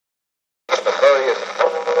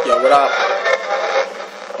what up?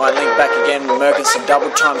 I link back again, murking some double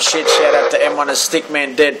time shit. Shout out to M1 and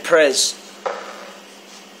Stickman, Dead Prez,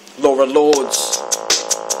 Laura Lords.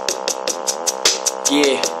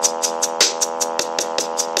 Yeah,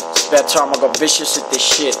 it's about time I got vicious at this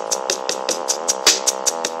shit.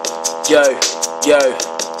 Yo,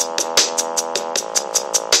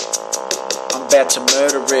 I'm about to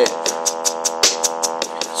murder it.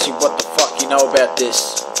 See what the fuck you know about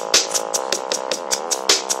this.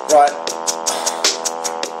 Right,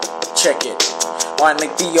 check it. I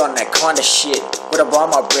ain't be on that kind of shit. With a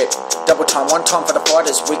rhyme I rip. Double time, one time for the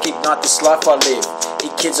fighters. Wicked ignite this life I live.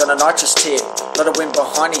 Eat kids on a nitrous tip. Lot of wind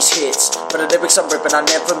behind these hits. But the lyrics I'm ripping I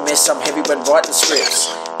never miss. I'm heavy when writing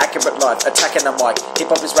scripts. Accurate life, attacking the mic. Hip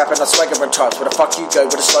hop is rapping, I swaggering types. Where the fuck you go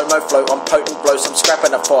with a slow-mo flow? I'm potent blows, I'm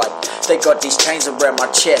scrapping a fight. They got these chains around my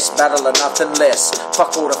chest. Battling nothing less.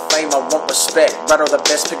 Fuck all the fame, I want respect. Battle the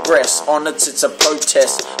best, progress. Honored, it's a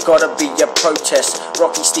protest. Gotta be a protest.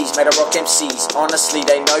 Rocky Steez made a rock MCs. Honestly,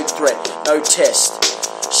 they no threat, no test.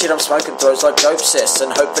 Shit, I'm smoking throws like dope cess and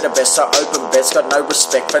hope for the best. I open beds, got no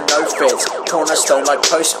respect for no feds. Cornerstone like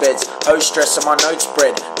post beds, hose stress on my notes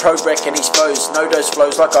spread. Pro wrecking his foes, no dose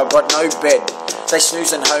flows like I got no bed. They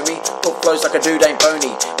snoozing, homie, put flows like a dude ain't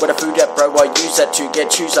bony. With a food at bro, I use that to get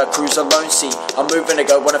chews. I cruise alone, see, I'm moving to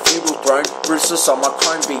go when a fugal thrown. Ruthless on my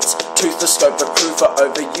chrome beats, toothless scope of proof for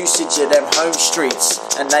overusage of them home streets.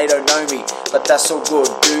 And they don't know me, but that's all good,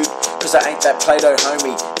 dude, cause I ain't that Play-Doh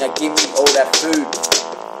homie. Now give me all that food.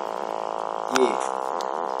 Yeah,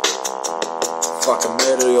 fucking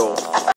murder y'all.